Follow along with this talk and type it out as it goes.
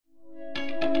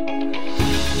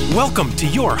Welcome to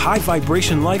your High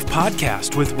Vibration Life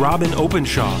podcast with Robin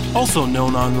Openshaw, also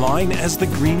known online as the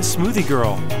Green Smoothie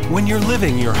Girl. When you're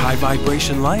living your high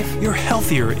vibration life, you're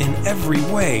healthier in every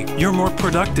way. You're more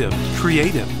productive,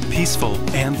 creative, peaceful,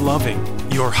 and loving.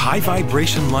 Your high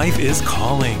vibration life is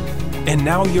calling. And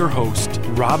now your host,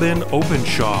 Robin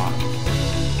Openshaw.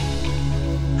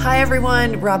 Hi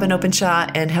everyone, Robin Openshaw,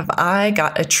 and have I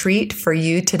got a treat for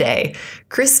you today.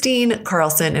 Kristine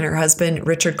Carlson and her husband,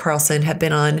 Richard Carlson, have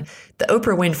been on the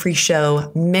Oprah Winfrey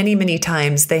Show many, many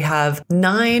times. They have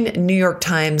 9 New York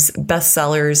Times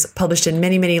bestsellers published in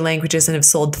many, many languages and have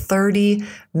sold 30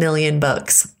 million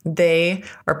books. They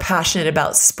are passionate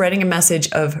about spreading a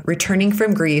message of returning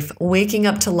from grief, waking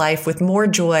up to life with more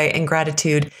joy and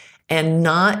gratitude, and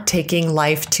not taking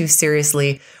life too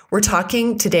seriously. We're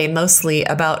talking today mostly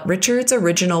about Richard's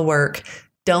original work,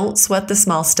 Don't Sweat the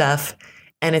Small Stuff,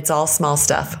 and it's all small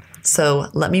stuff. So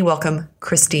let me welcome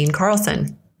Kristine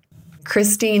Carlson.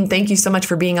 Kristine, thank you so much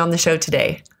for being on the show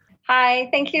today. Hi,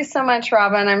 thank you so much,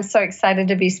 Robin. I'm so excited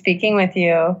to be speaking with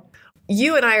you.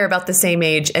 You and I are about the same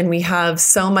age, and we have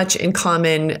so much in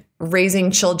common, raising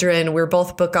children. We're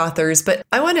both book authors, but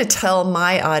I want to tell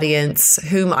my audience,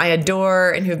 whom I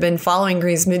adore and who've been following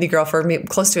Green Smoothie Girl for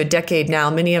close to a decade now,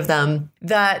 many of them,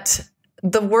 that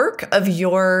the work of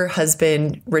your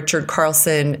husband, Richard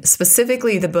Carlson,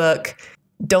 specifically the book,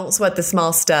 Don't Sweat the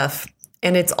Small Stuff,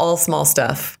 and it's all small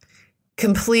stuff,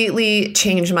 completely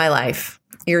changed my life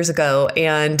years ago.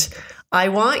 And I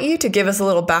want you to give us a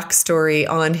little backstory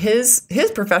on his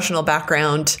professional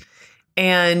background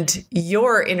and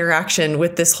your interaction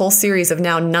with this whole series of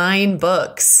now 9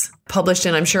 books published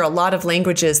in, I'm sure, a lot of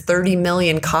languages, 30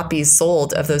 million copies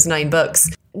sold of those 9 books.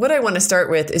 What I want to start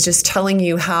with is just telling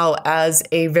you how, as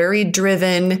a very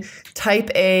driven, type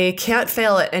A, can't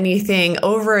fail at anything,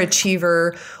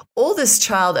 overachiever, oldest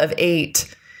child of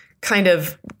 8, kind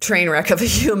of train wreck of a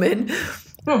human,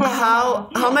 how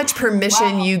much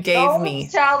permission you gave me.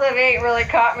 Child of 8 really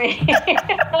caught me.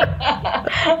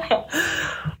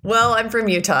 Well, I'm from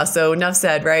Utah, so enough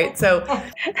said, right? So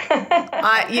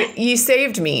you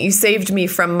saved me. You saved me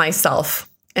from myself.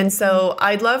 And so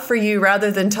I'd love for you,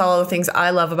 rather than tell all the things I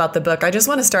love about the book, I just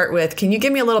want to start with, can you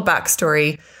give me a little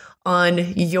backstory on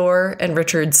your and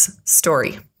Richard's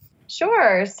story?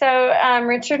 Sure. So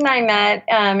Richard and I met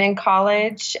in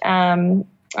college.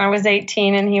 I was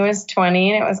 18 and he was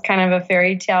 20, and it was kind of a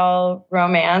fairy tale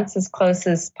romance, as close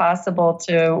as possible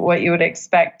to what you would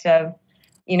expect of,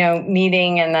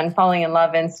 meeting and then falling in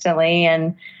love instantly.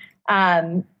 And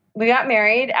we got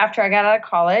married after I got out of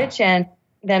college, and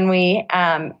then we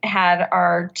had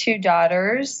our 2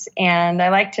 daughters. And I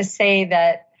like to say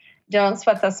that Don't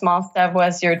Sweat the Small Stuff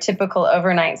was your typical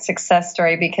overnight success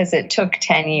story because it took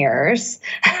 10 years.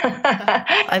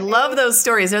 I love those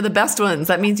stories. They're the best ones.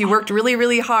 That means you worked really,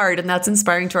 really hard, and that's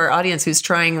inspiring to our audience who's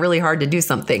trying really hard to do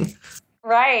something.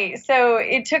 Right. So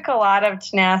it took a lot of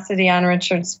tenacity on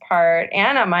Richard's part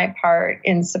and on my part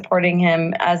in supporting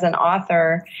him as an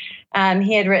author.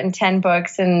 He had written 9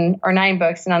 books, and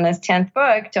on this 10th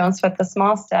book, Don't Sweat the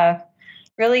Small Stuff,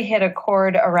 really hit a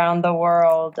chord around the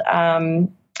world.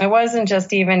 It wasn't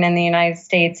just even in the United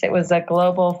States. It was a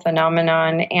global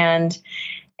phenomenon, and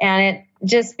it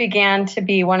just began to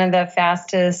be one of the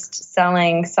fastest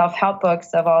selling self-help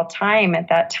books of all time at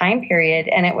that time period.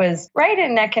 And it was right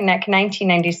in neck and neck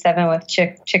 1997 with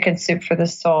Chicken Soup for the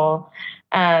Soul,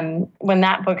 when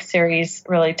that book series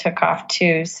really took off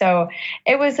too. So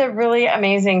it was a really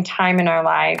amazing time in our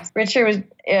lives. Richard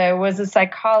was a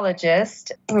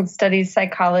psychologist who studied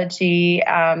psychology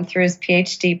through his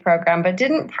PhD program, but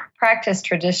didn't practice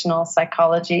traditional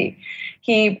psychology.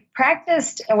 He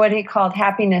practiced what he called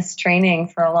happiness training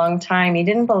for a long time. He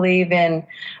didn't believe in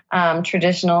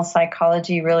traditional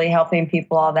psychology really helping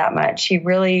people all that much. He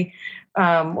really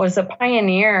was a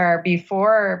pioneer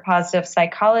before positive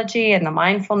psychology and the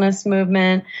mindfulness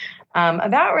movement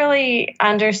about really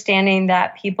understanding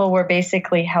that people were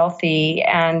basically healthy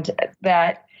and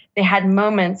that they had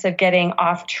moments of getting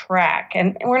off track.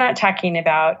 And we're not talking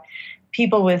about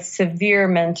people with severe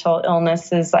mental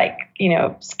illnesses like,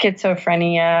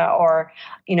 schizophrenia or,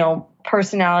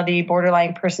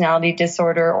 borderline personality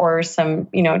disorder or some,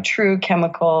 true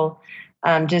chemical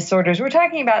disorders. We're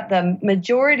talking about the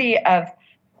majority of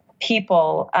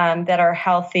people that are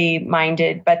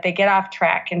healthy-minded, but they get off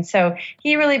track. And so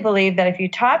he really believed that if you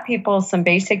taught people some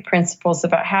basic principles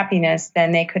about happiness,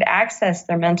 then they could access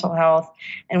their mental health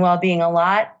and well-being a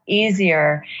lot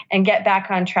easier and get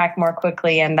back on track more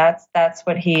quickly. And that's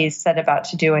what he set about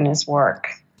to do in his work.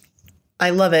 I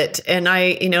love it. And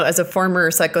I, as a former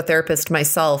psychotherapist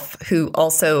myself, who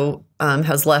also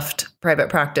has left private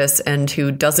practice and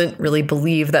who doesn't really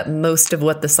believe that most of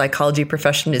what the psychology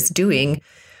profession is doing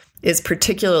is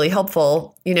particularly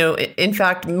helpful. In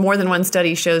fact, more than one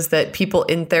study shows that people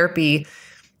in therapy,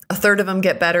 a third of them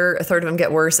get better, a third of them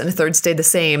get worse, and a third stay the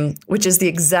same, which is the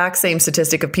exact same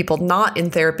statistic of people not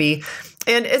in therapy.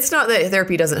 And it's not that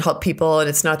therapy doesn't help people, and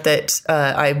it's not that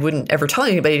I wouldn't ever tell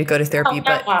anybody to go to therapy.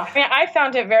 But I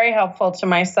found it very helpful to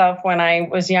myself when I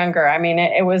was younger. I mean,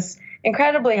 it was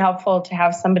incredibly helpful to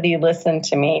have somebody listen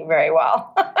to me very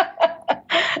well.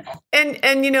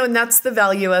 And that's the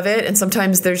value of it. And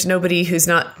sometimes there's nobody who's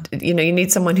not, you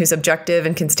need someone who's objective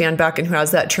and can stand back and who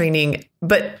has that training.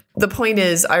 But the point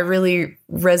is, I really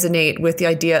resonate with the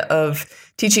idea of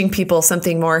teaching people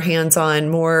something more hands-on,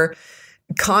 more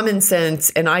common sense.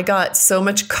 And I got so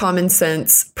much common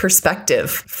sense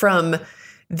perspective from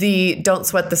the Don't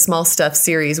Sweat the Small Stuff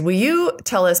series. Will you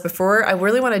tell us, before I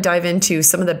really want to dive into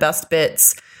some of the best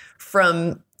bits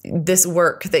from this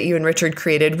work that you and Richard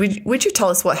created, would you tell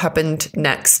us what happened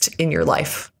next in your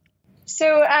life?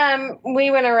 So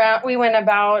we went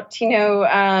about,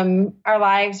 our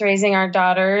lives, raising our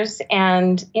daughters,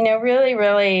 and, really,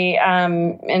 really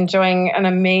enjoying an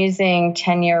amazing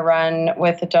 10-year run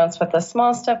with the Don't Sweat the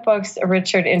Small Stuff books.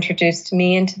 Richard introduced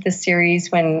me into the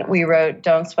series when we wrote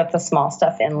Don't Sweat the Small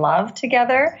Stuff in Love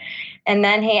together. And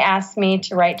then he asked me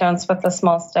to write Don't Sweat the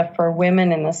Small Stuff for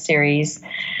women in the series.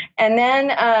 And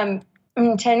then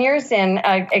 10 years in,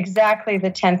 exactly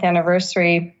the 10th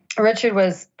anniversary, Richard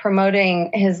was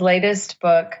promoting his latest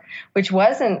book, which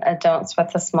wasn't a Don't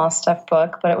Sweat the Small Stuff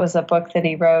book, but it was a book that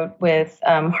he wrote with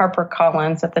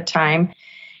HarperCollins at the time.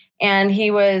 And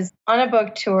he was on a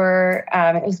book tour.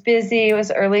 It was busy. It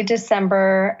was early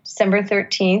December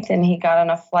 13th, and he got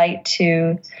on a flight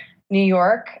to New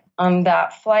York. On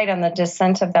that flight, on the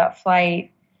descent of that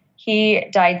flight, he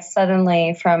died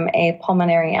suddenly from a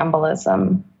pulmonary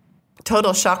embolism.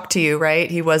 Total shock to you, right?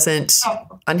 He wasn't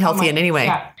unhealthy in any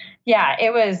way. Yeah,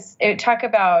 it talk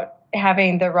about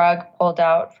having the rug pulled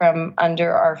out from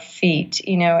under our feet.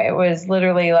 It was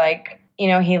literally like,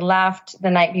 he left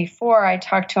the night before. I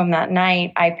talked to him that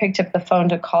night. I picked up the phone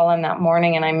to call him that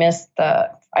morning, and I missed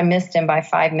him by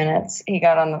 5 minutes. He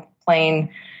got on the plane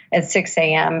at 6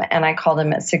 a.m. and I called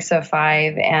him at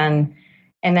 6:05.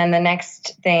 And then the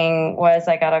next thing was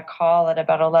I got a call at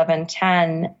about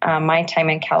 11:10 my time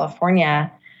in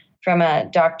California from a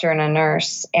doctor and a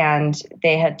nurse. And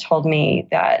they had told me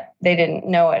that they didn't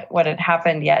know what had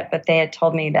happened yet, but they had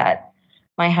told me that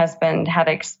my husband had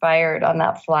expired on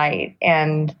that flight.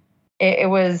 And it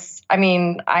was, I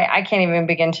can't even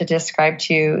begin to describe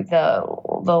to you the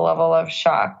level of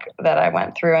shock that I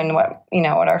went through and what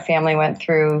our family went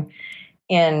through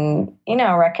in,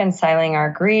 reconciling our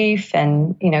grief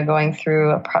and, going through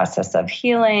a process of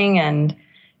healing and,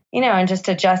 and just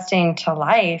adjusting to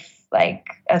life, like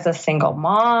as a single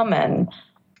mom and,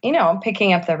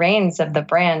 picking up the reins of the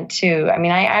brand too.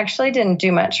 I actually didn't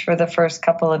do much for the first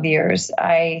couple of years.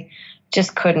 I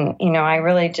just couldn't, I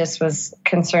really just was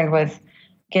concerned with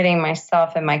getting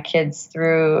myself and my kids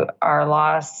through our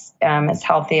loss as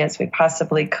healthy as we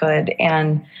possibly could.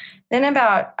 And then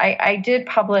I did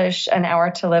publish An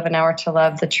Hour to Live, An Hour to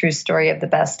Love, the true story of the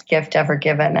best gift ever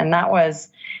given. And that was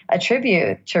a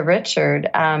tribute to Richard.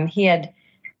 He had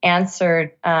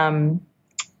answered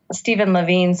Stephen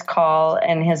Levine's call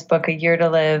in his book, A Year to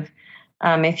Live.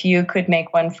 If you could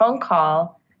make one phone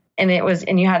call and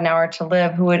you had an hour to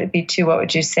live, who would it be to? What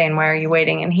would you say? And why are you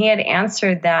waiting? And he had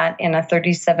answered that in a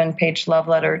 37-page love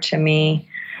letter to me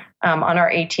on our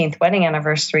 18th wedding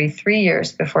anniversary, 3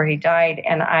 years before he died.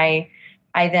 And I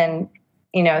then,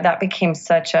 that became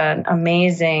such an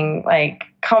amazing,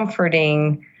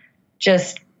 comforting,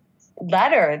 just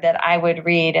letter that I would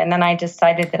read. And then I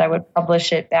decided that I would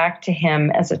publish it back to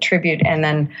him as a tribute. And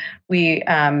then we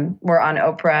were on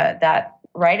Oprah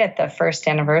right at the first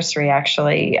anniversary,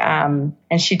 actually. And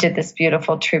she did this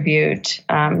beautiful tribute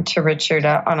to Richard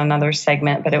on another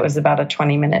segment, but it was about a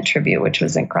 20-minute tribute, which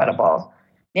was incredible.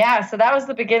 Yeah, so that was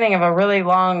the beginning of a very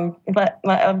long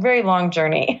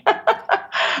journey,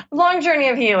 long journey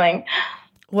of healing.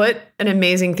 What an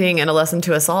amazing thing and a lesson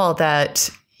to us all that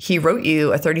he wrote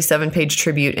you a 37-page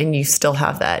tribute and you still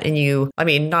have that.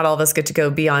 And not all of us get to go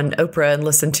be on Oprah and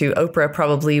listen to Oprah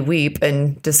probably weep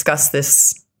and discuss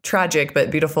this tragic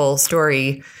but beautiful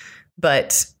story.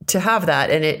 But to have that,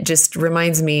 and it just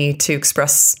reminds me to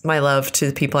express my love to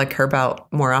the people I care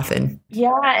about more often.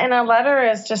 Yeah, and a letter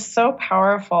is just so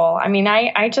powerful.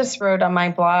 I just wrote on my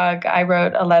blog, I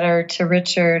wrote a letter to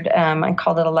Richard. I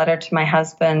called it a letter to my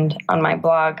husband on my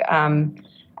blog.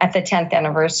 at the 10th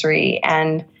anniversary.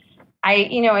 And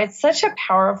it's such a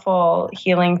powerful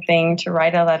healing thing to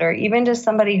write a letter, even to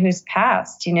somebody who's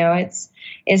passed.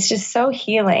 It's just so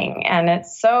healing, and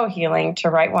it's so healing to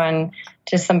write one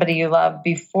to somebody you love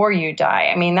before you die.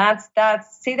 I mean, that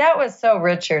was so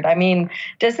Richard. I mean,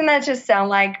 doesn't that just sound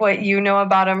like what you know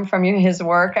about him from his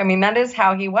work? I mean, that is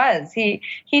how he was. He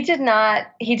did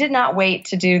not wait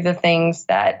to do the things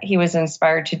that he was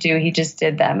inspired to do. He just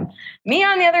did them. Me,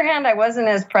 on the other hand, I wasn't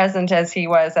as present as he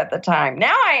was at the time.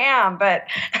 Now I am, but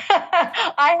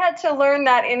I had to learn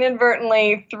that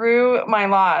inadvertently through my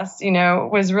loss.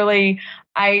 Was really,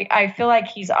 I feel like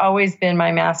he's always been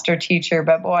my master teacher,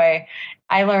 but boy,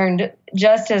 I learned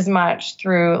just as much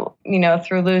through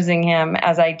losing him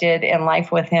as I did in life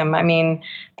with him. I mean,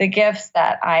 the gifts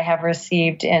that I have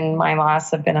received in my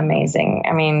loss have been amazing.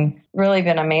 I mean, really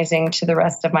been amazing to the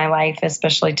rest of my life,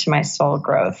 especially to my soul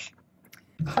growth.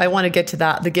 I want to get to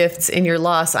that, the gifts in your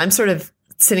loss. I'm sort of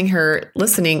sitting here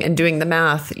listening and doing the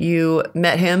math. You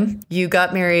met him, you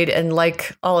got married, and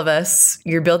like all of us,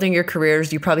 you're building your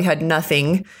careers. You probably had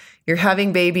nothing. You're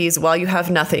having babies while you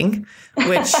have nothing,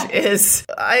 which is,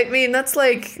 I mean, that's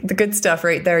like the good stuff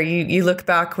right there. You look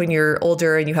back when you're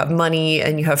older and you have money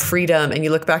and you have freedom, and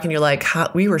you look back and you're like,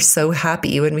 we were so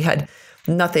happy when we had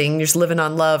nothing, you're just living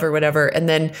on love or whatever. And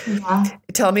then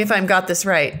tell me if I've got this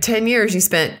right. 10 years you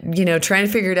spent, trying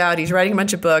to figure it out. He's writing a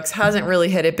bunch of books, hasn't really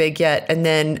hit it big yet. And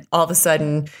then all of a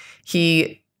sudden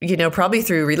he, probably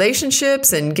through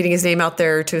relationships and getting his name out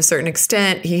there to a certain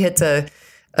extent, he hits a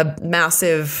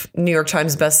massive New York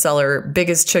Times bestseller,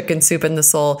 biggest chicken soup in the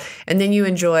soul. And then you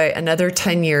enjoy another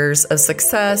 10 years of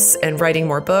success and writing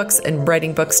more books and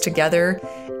writing books together.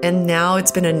 And now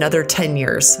it's been another 10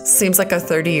 years. Seems like a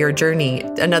 30-year journey,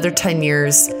 another 10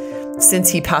 years since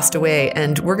he passed away.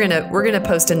 And we're going to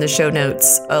post in the show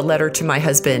notes a letter to my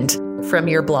husband from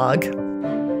your blog.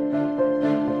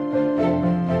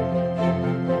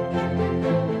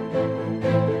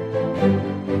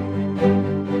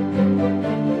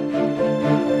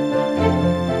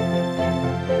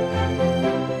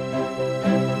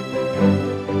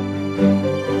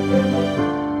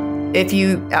 If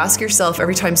you ask yourself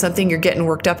every time something you're getting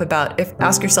worked up about,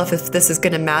 ask yourself if this is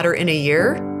going to matter in a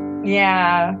year.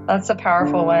 Yeah, that's a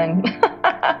powerful one.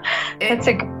 It's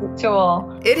a good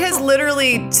tool. It has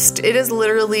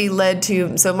literally led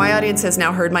to, so my audience has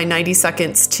now heard my 90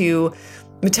 seconds to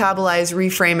metabolize,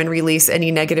 reframe, and release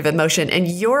any negative emotion. And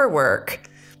your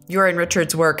and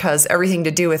Richard's work has everything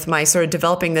to do with my sort of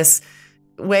developing this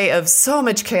way of so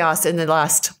much chaos in the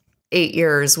last 8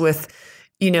 years with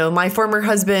my former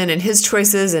husband and his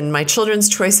choices and my children's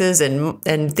choices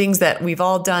and things that we've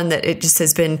all done, that it just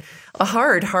has been a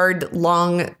hard,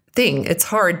 long thing. It's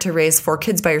hard to raise 4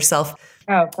 kids by yourself.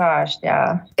 Oh gosh.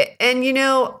 Yeah. And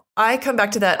I come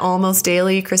back to that almost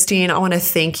daily, Kristine. I want to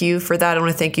thank you for that. I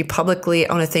want to thank you publicly.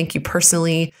 I want to thank you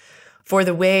personally for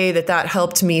the way that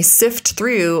helped me sift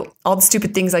through all the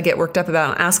stupid things I get worked up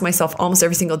about and ask myself almost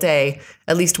every single day,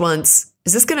 at least once,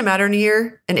 is this going to matter in a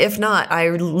year? And if not, I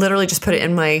literally just put it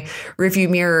in my review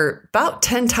mirror about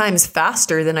 10 times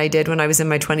faster than I did when I was in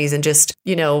my 20s, and just,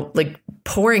 like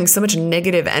pouring so much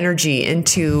negative energy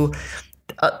into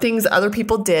things other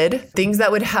people did, things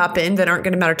that would happen that aren't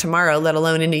going to matter tomorrow, let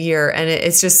alone in a year. And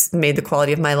it's just made the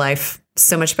quality of my life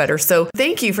so much better. So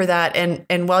thank you for that.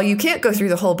 And while you can't go through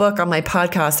the whole book on my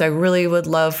podcast, I really would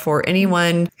love for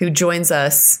anyone who joins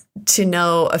us to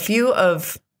know a few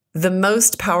of the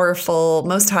most powerful,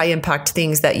 most high impact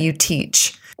things that you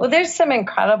teach. Well, there's some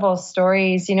incredible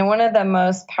stories. One of the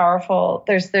most powerful,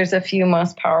 there's a few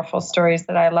most powerful stories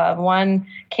that I love. One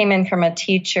came in from a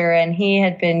teacher, and he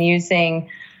had been using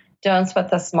Don't Sweat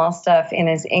the Small Stuff in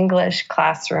his English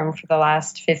classroom for the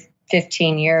last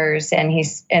 15 years.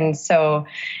 And so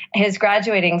his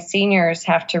graduating seniors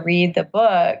have to read the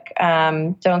book,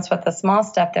 Don't Sweat the Small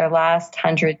Stuff, their last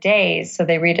 100 days. So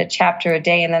they read a chapter a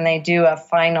day, and then they do a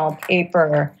final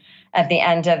paper at the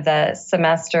end of the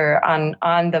semester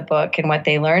on the book and what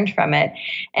they learned from it.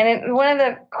 And one of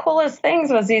the coolest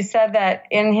things was he said that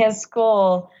in his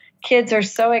school, kids are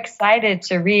so excited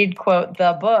to read, quote,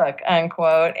 the book,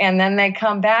 unquote. And then they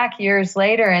come back years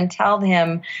later and tell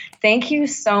him, thank you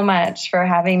so much for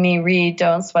having me read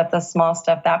Don't Sweat the Small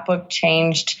Stuff. That book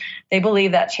changed. They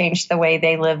believe that changed the way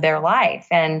they live their life.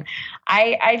 And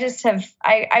I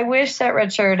wish that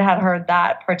Richard had heard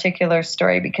that particular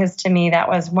story, because to me, that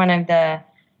was one of the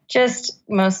just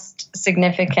most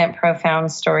significant,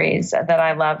 profound stories that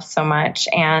I love so much.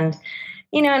 And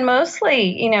and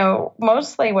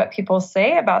mostly what people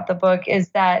say about the book is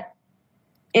that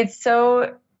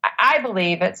I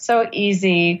believe it's so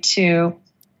easy to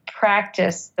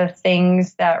practice the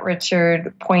things that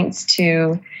Richard points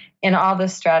to in all the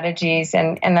strategies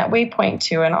and that we point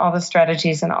to in all the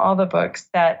strategies in all the books,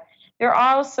 that they're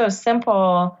all so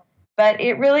simple, but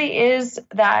it really is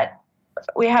that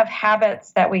we have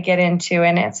habits that we get into,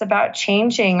 and it's about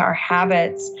changing our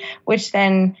habits, which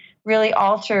then really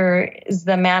alters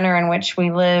the manner in which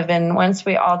we live. And once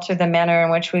we alter the manner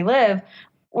in which we live,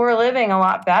 we're living a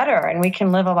lot better and we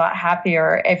can live a lot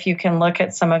happier if you can look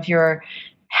at some of your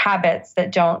habits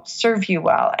that don't serve you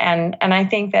well. And I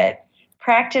think that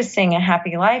practicing a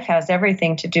happy life has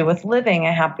everything to do with living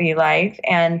a happy life.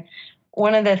 And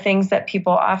one of the things that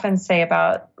people often say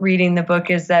about reading the book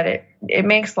is that it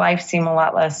makes life seem a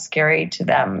lot less scary to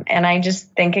them. And I just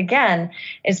think, again,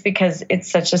 it's because it's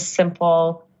such a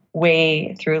simple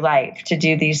way through life to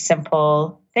do these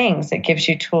simple things. It gives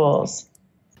you tools.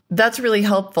 That's really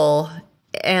helpful.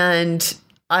 And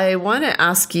I want to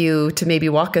ask you to maybe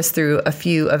walk us through a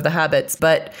few of the habits,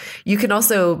 but you can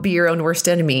also be your own worst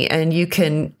enemy. And you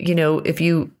can, if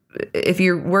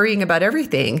you're worrying about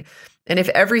everything, and if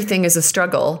everything is a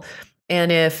struggle,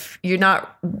 and if you're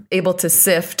not able to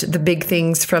sift the big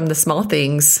things from the small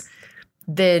things,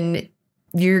 then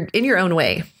you're in your own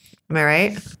way. Am I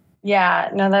right? Yeah,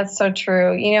 no, that's so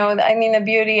true. The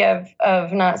beauty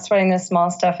of not sweating the small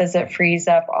stuff is it frees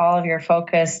up all of your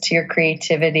focus to your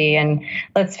creativity. And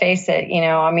let's face it,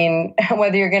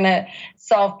 whether you're going to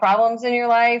solve problems in your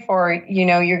life or,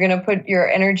 you're going to put your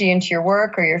energy into your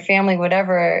work or your family,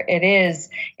 whatever it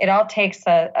is, it all takes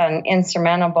an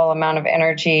insurmountable amount of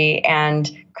energy and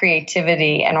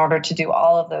creativity in order to do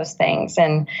all of those things.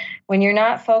 And when you're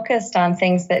not focused on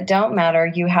things that don't matter,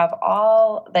 you have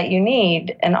all that you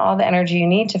need and all the energy you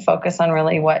need to focus on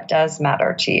really what does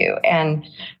matter to you. And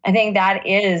I think that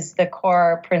is the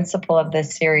core principle of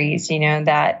this series,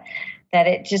 that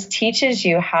it just teaches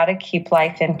you how to keep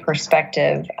life in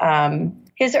perspective.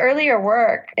 His earlier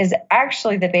work is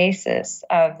actually the basis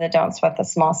of the Don't Sweat the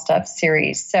Small Stuff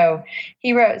series. So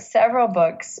he wrote several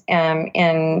books,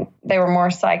 and they were more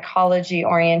psychology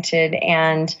oriented,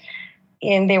 and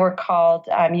they were called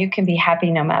You Can Be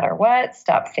Happy No Matter What,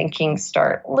 Stop Thinking,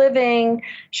 Start Living,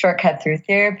 Shortcut Through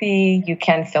Therapy, You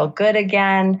Can Feel Good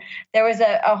Again. There was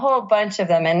a whole bunch of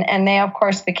them, and they, of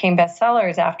course, became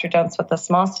bestsellers after Don't Sweat the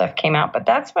Small Stuff came out. But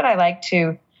that's what I like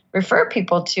to refer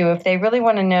people to if they really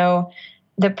want to know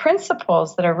the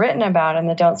principles that are written about in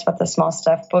the Don't Sweat the Small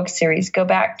Stuff book series. Go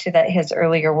back to his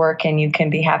earlier work, and You Can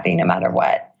Be Happy No Matter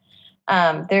What.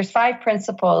 There's 5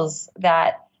 principles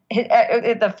that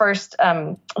the first,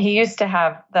 he used to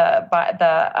have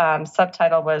the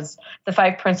subtitle was The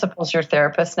 5 Principles Your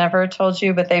Therapist Never Told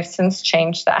You, but they've since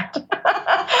changed that.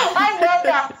 I love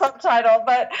that subtitle,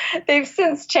 but they've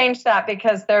since changed that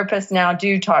because therapists now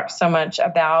do talk so much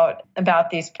about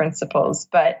these principles,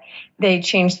 but they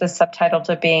changed the subtitle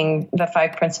to being The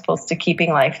 5 Principles to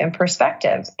Keeping Life in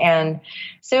Perspective. And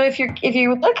so if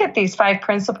you look at these 5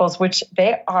 principles, which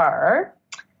they are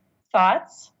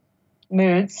thoughts,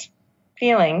 moods,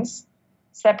 feelings,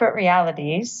 separate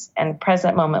realities, and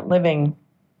present moment living,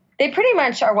 they pretty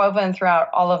much are woven throughout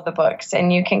all of the books.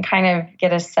 And you can kind of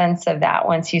get a sense of that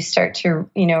once you start to,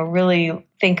 really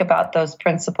think about those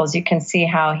principles. You can see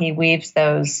how he weaves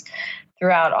those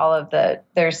throughout all of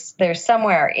there's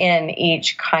somewhere in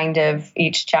each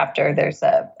chapter, there's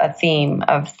a theme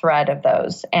of thread of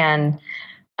those. And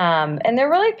they're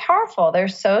really powerful. They're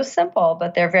so simple,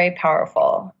 but they're very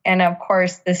powerful. And of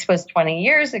course, this was 20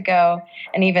 years ago,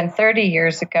 and even 30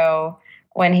 years ago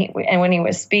when he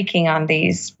was speaking on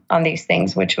these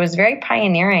things, which was very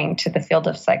pioneering to the field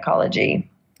of psychology.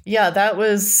 Yeah, that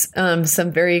was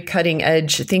some very cutting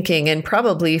edge thinking, and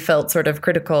probably felt sort of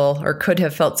critical, or could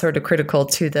have felt sort of critical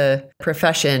to the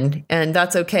profession. And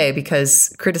that's okay,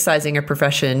 because criticizing a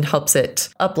profession helps it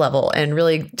up level, and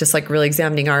really just like really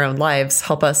examining our own lives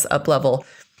help us up level.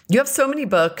 You have so many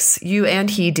books, you and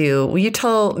he do. Will you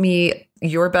tell me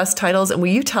your best titles, and will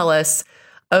you tell us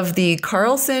of the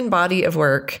Carlson body of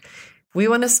work? We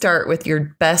want to start with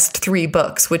your best 3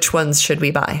 books. Which ones should we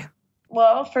buy?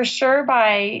 Well, for sure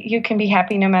by You Can Be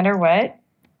Happy No Matter What,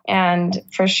 and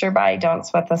for sure by Don't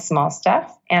Sweat the Small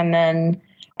Stuff. And then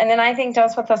I think Don't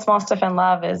Sweat the Small Stuff and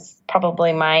Love is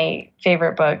probably my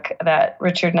favorite book that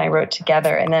Richard and I wrote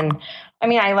together. And then,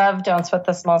 I love Don't Sweat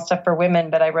the Small Stuff for Women,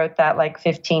 but I wrote that like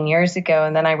 15 years ago.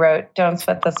 And then I wrote Don't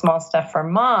Sweat the Small Stuff for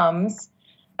Moms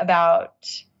about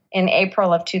in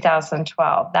April of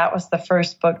 2012. That was the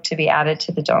first book to be added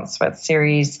to the Don't Sweat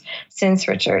series since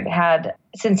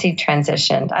he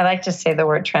transitioned. I like to say the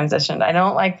word transitioned. I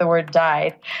don't like the word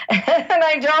died. And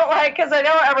I don't like, because I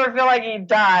don't ever feel like he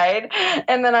died.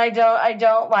 And then I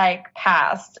don't like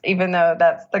passed, even though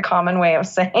that's the common way of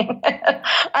saying it.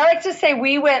 I like to say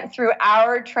we went through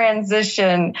our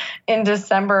transition in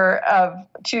December of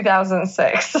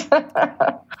 2006.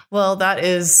 Well, that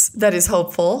is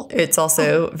hopeful. It's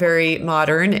also very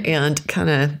modern and kind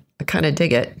of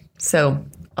dig it. So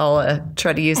I'll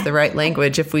try to use the right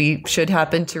language if we should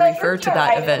happen to refer to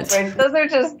that event. Those are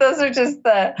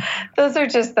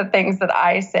just the things that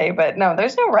I say, but no,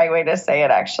 there's no right way to say it.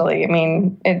 Actually, I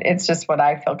mean, it's just what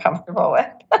I feel comfortable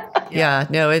with. Yeah,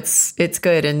 no, it's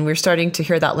good, and we're starting to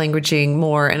hear that languaging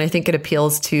more, and I think it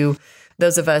appeals to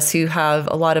those of us who have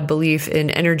a lot of belief in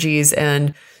energies,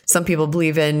 and some people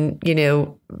believe in,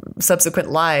 subsequent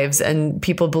lives, and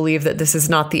people believe that this is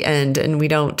not the end and we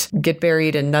don't get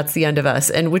buried and that's the end of us.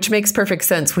 And which makes perfect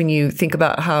sense when you think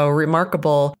about how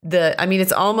remarkable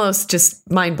it's almost just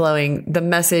mind blowing. The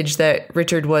message that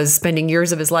Richard was spending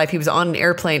years of his life, he was on an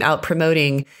airplane out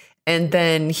promoting, and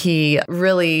then he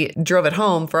really drove it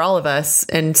home for all of us,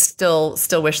 and still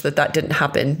wish that didn't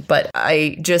happen. But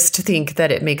I just think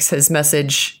that it makes his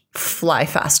message fly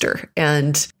faster.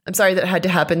 And I'm sorry that it had to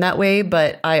happen that way,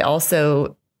 but I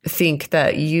also think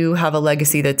that you have a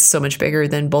legacy that's so much bigger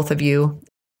than both of you.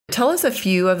 Tell us a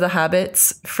few of the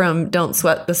habits from Don't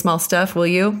Sweat the Small Stuff, will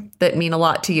you, that mean a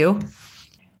lot to you?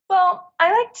 Well,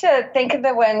 I like to think of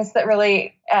the ones that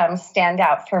really stand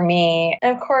out for me.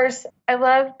 And of course, I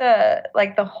love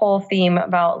the whole theme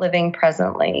about living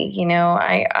presently.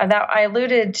 I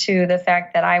alluded to the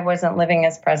fact that I wasn't living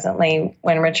as presently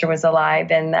when Richard was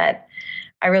alive, and that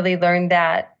I really learned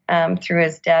that through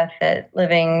his death, that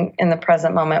living in the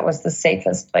present moment was the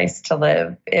safest place to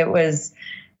live. It was,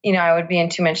 I would be in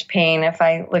too much pain if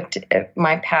I looked at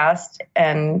my past,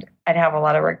 and I'd have a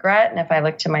lot of regret. And if I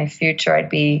looked to my future, I'd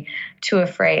be too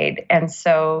afraid. And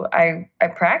so I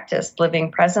practiced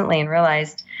living presently and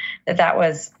realized that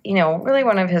was, really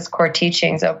one of his core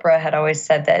teachings. Oprah had always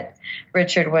said that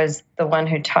Richard was the one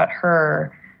who taught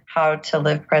her how to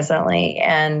live presently.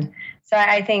 And so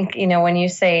I think, when you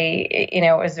say,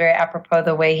 it was very apropos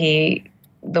the way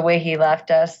he left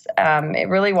us, it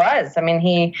really was. I mean,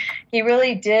 he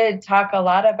really did talk a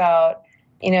lot about,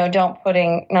 not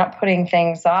putting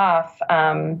things off,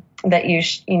 that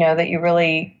you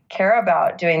really care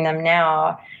about doing them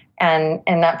now, and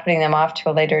not putting them off to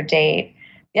a later date.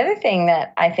 The other thing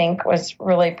that I think was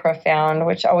really profound,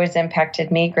 which always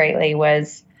impacted me greatly,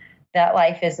 was that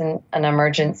life isn't an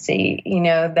emergency.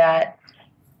 That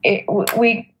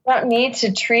we don't need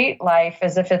to treat life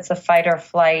as if it's a fight or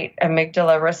flight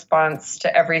amygdala response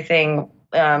to everything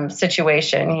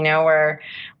situation, where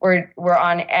we're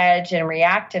on edge and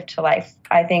reactive to life.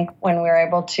 I think when we're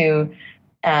able to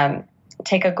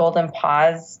take a golden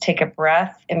pause, take a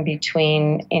breath in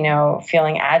between,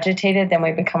 feeling agitated, then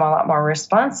we become a lot more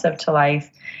responsive to life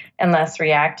and less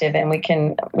reactive, and we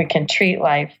can treat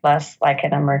life less like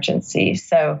an emergency.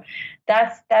 So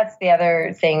that's the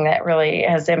other thing that really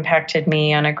has impacted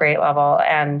me on a great level.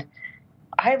 And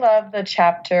I love the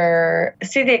chapter,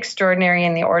 see the extraordinary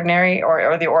in the ordinary,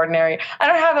 or the ordinary. I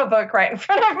don't have a book right in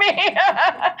front of me,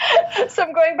 so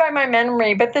I'm going by my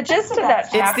memory. But the gist of that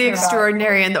chapter, it's the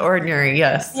extraordinary and the ordinary,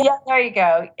 yes. Yeah, there you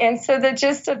go. And so the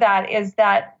gist of that is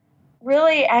that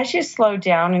really, as you slow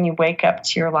down and you wake up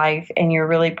to your life and you're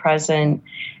really present,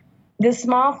 the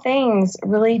small things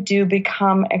really do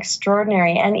become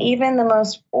extraordinary. And even the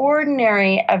most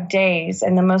ordinary of days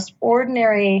and the most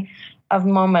ordinary of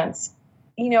moments,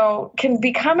 can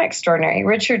become extraordinary.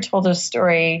 Richard told a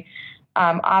story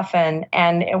often,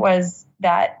 and it was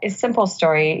a simple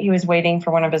story. He was waiting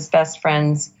for one of his best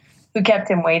friends who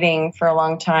kept him waiting for a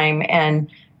long time,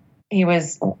 and he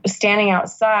was standing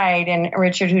outside, and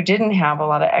Richard, who didn't have a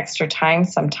lot of extra time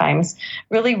sometimes,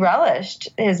 really relished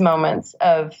his moments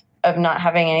of not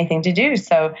having anything to do.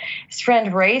 So his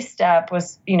friend raced up,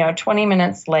 was 20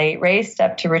 minutes late, raced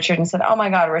up to Richard and said, "Oh my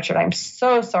God, Richard, I'm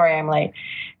so sorry I'm late."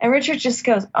 And Richard just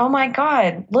goes, "Oh my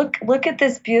God, look at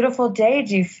this beautiful day.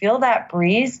 Do you feel that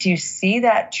breeze? Do you see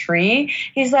that tree?"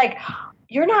 He's like,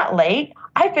 "You're not late.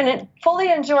 I've been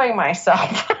fully enjoying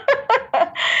myself."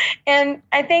 And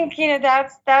I think,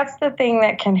 that's the thing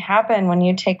that can happen when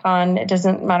you take on, it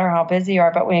doesn't matter how busy you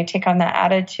are, but when you take on that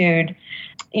attitude,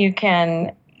 you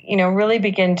can, really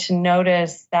begin to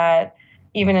notice that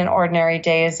even an ordinary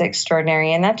day is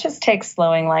extraordinary. And that just takes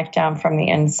slowing life down from the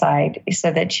inside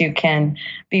so that you can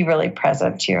be really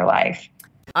present to your life.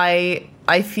 I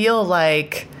feel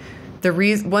like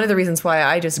one of the reasons why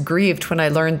I just grieved when I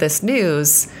learned this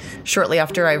news shortly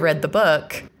after I read the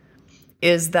book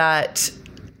is that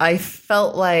I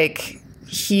felt like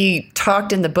he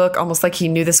talked in the book almost like he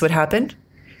knew this would happen.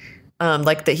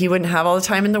 Like that he wouldn't have all the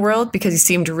time in the world because he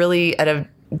seemed really at a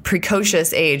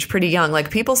precocious age, pretty young. Like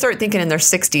people start thinking in their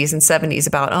 60s and 70s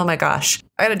about, oh my gosh,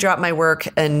 I got to drop my work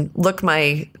and look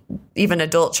my even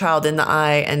adult child in the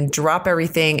eye and drop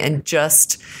everything and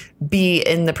just be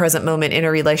in the present moment in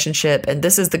a relationship. And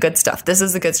this is the good stuff. This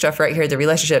is the good stuff right here, the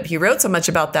relationship. He wrote so much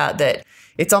about that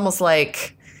it's almost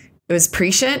like it was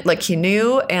prescient, like he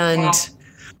knew. And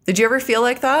did you ever feel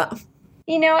like that?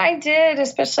 I did,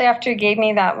 especially after he gave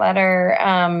me that letter.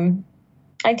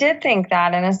 I did think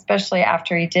that, and especially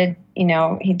after he did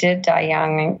die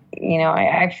young.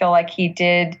 I feel like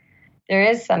there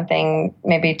is something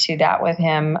maybe to that with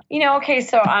him. Okay,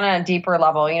 so on a deeper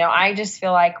level, I just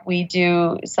feel like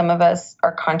some of us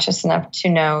are conscious enough to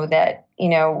know that,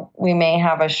 we may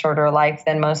have a shorter life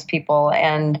than most people.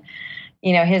 And,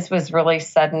 his was really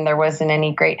sudden. There wasn't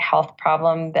any great health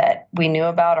problem that we knew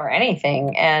about or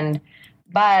anything.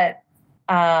 But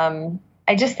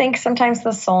I just think sometimes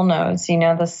the soul knows,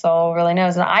 the soul really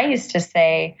knows. And I used to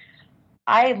say,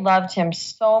 I loved him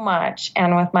so much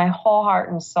and with my whole heart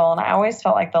and soul. And I always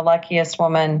felt like the luckiest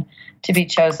woman to be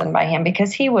chosen by him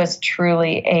because he was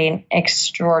truly an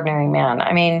extraordinary man.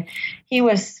 I mean, he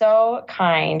was so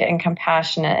kind and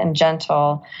compassionate and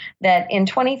gentle that in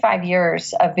 25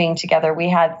 years of being together, we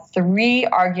had 3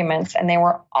 arguments and they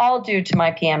were all due to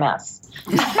my PMS.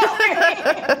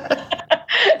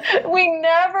 We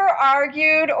never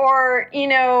argued or,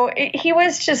 he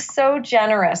was just so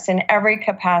generous in every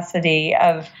capacity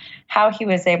of how he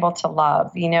was able to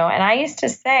love, and I used to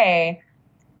say,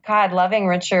 God, loving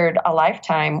Richard a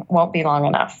lifetime won't be long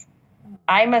enough.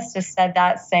 I must have said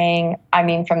that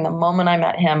from the moment I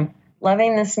met him,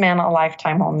 loving this man a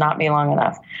lifetime will not be long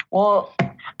enough. Well,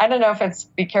 I don't know if it's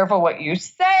be careful what you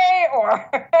say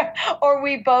or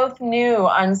we both knew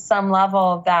on some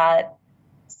level that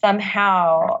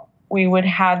somehow we would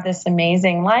have this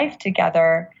amazing life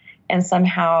together and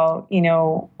somehow,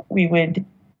 we would,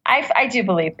 I do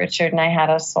believe Richard and I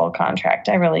had a soul contract.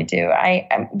 I really do.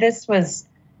 This was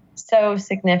so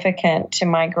significant to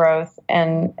my growth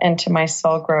and to my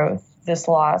soul growth, this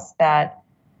loss, that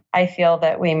I feel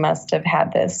that we must have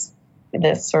had this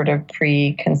sort of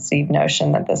preconceived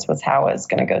notion that this was how it was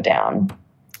going to go down.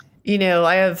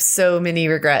 I have so many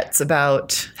regrets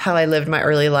about how I lived my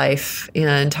early life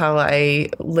and how I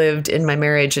lived in my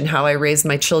marriage and how I raised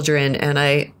my children. And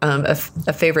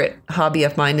a favorite hobby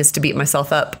of mine is to beat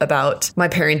myself up about my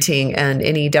parenting and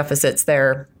any deficits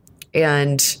there.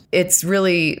 And it's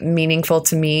really meaningful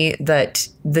to me that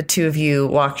the two of you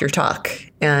walk your talk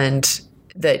and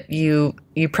that you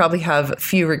probably have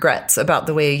few regrets about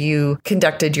the way you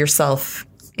conducted yourself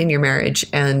in your marriage.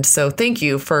 And so thank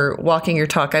you for walking your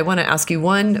talk. I want to ask you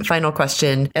one final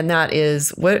question, and that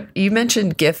is, what you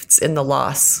mentioned gifts in the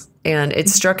loss, and it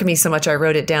struck me so much I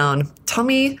wrote it down. Tell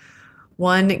me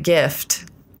one gift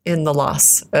in the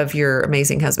loss of your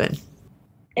amazing husband.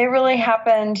 It really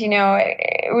happened,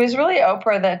 it was really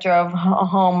Oprah that drove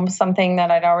home something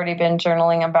that I'd already been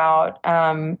journaling about.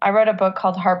 I wrote a book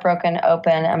called Heartbroken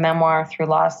Open, a memoir through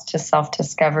loss to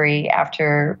self-discovery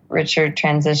after Richard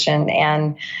transitioned.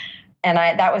 And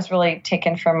that was really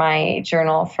taken from my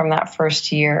journal from that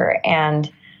first year.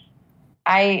 And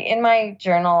in my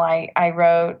journal, I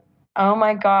wrote, oh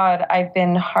my God, I've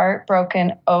been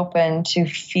heartbroken open to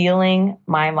feeling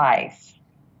my life.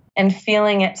 And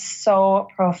feeling it so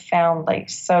profoundly,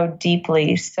 so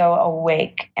deeply, so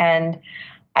awake. And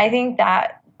I think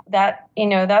that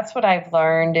that's what I've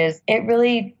learned is it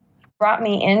really brought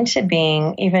me into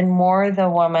being even more the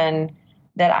woman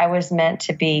that I was meant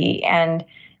to be. And,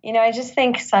 I just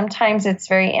think sometimes it's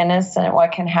very innocent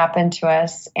what can happen to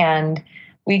us. And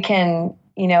we can,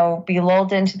 be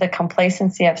lulled into the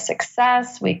complacency of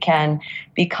success. We can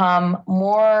become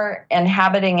more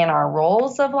inhabiting in our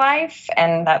roles of life.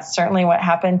 And that's certainly what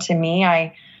happened to me.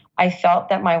 I felt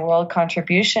that my world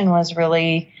contribution was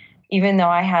really, even though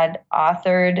I had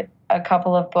authored a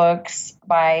couple of books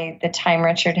by the time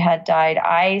Richard had died,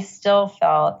 I still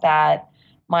felt that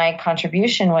my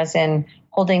contribution was in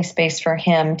holding space for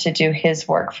him to do his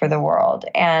work for the world.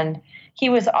 And he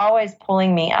was always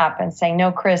pulling me up and saying,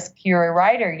 no, Chris, you're a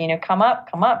writer,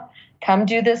 come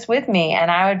do this with me. And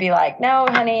I would be like, no,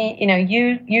 honey,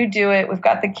 you do it. We've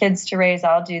got the kids to raise.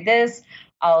 I'll do this.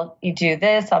 You do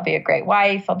this. I'll be a great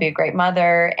wife. I'll be a great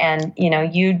mother. And,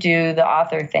 you do the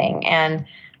author thing. And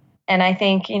And I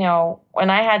think, when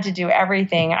I had to do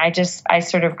everything, I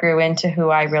sort of grew into who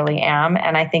I really am.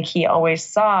 And I think he always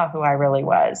saw who I really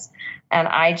was. And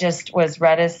I just was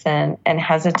reticent and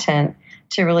hesitant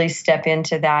to really step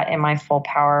into that in my full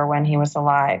power when he was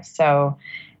alive. So,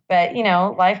 but,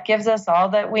 life gives us all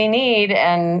that we need.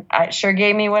 And it sure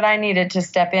gave me what I needed to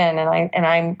step in. And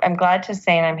I'm glad to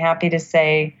say, and I'm happy to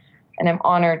say, and I'm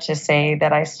honored to say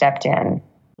that I stepped in.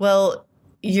 Well,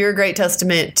 you're a great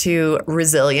testament to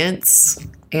resilience,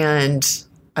 and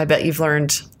I bet you've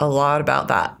learned a lot about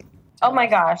that. Oh my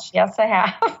gosh, yes, I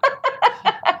have.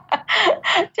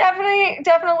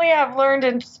 Definitely have learned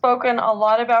and spoken a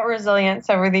lot about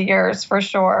resilience over the years, for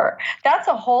sure. That's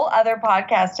a whole other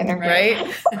podcast interview. Right?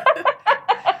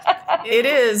 It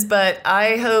is, but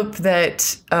I hope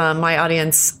that my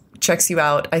audience checks you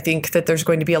out. I think that there's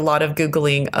going to be a lot of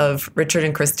Googling of Richard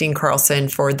and Kristine Carlson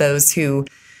for those who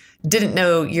didn't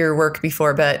know your work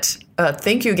before, but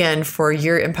thank you again for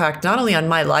your impact, not only on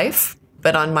my life,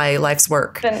 but on my life's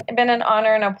work. It's been an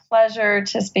honor and a pleasure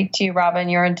to speak to you, Robin.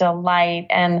 You're a delight.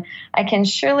 And I can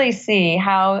surely see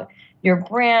how your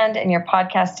brand and your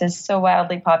podcast is so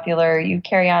wildly popular. You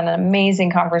carry on an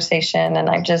amazing conversation, and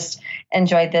I've just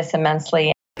enjoyed this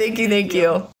immensely. Thank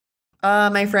you.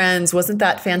 My friends, wasn't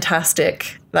that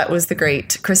fantastic? That was the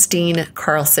great Kristine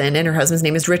Carlson, and her husband's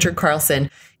name is Richard Carlson.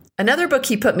 Another book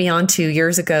he put me onto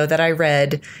years ago that I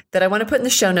read that I want to put in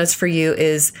the show notes for you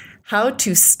is How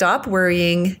to Stop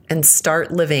Worrying and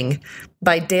Start Living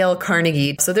by Dale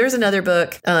Carnegie. So there's another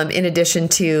book in addition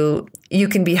to You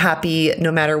Can Be Happy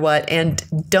No Matter What and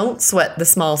Don't Sweat the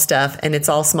Small Stuff, and It's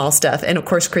All Small Stuff. And of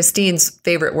course, Kristine's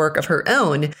favorite work of her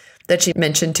own that she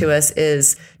mentioned to us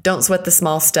is Don't Sweat the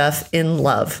Small Stuff in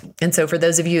Love. And so for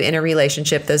those of you in a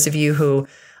relationship, those of you who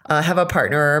have a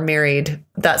partner or are married,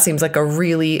 that seems like a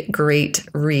really great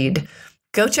read.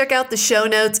 Go check out the show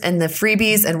notes and the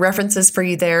freebies and references for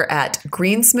you there at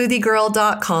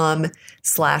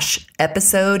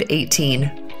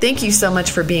greensmoothiegirl.com/episode18. Thank you so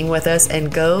much for being with us,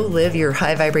 and go live your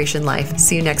high vibration life.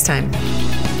 See you next time.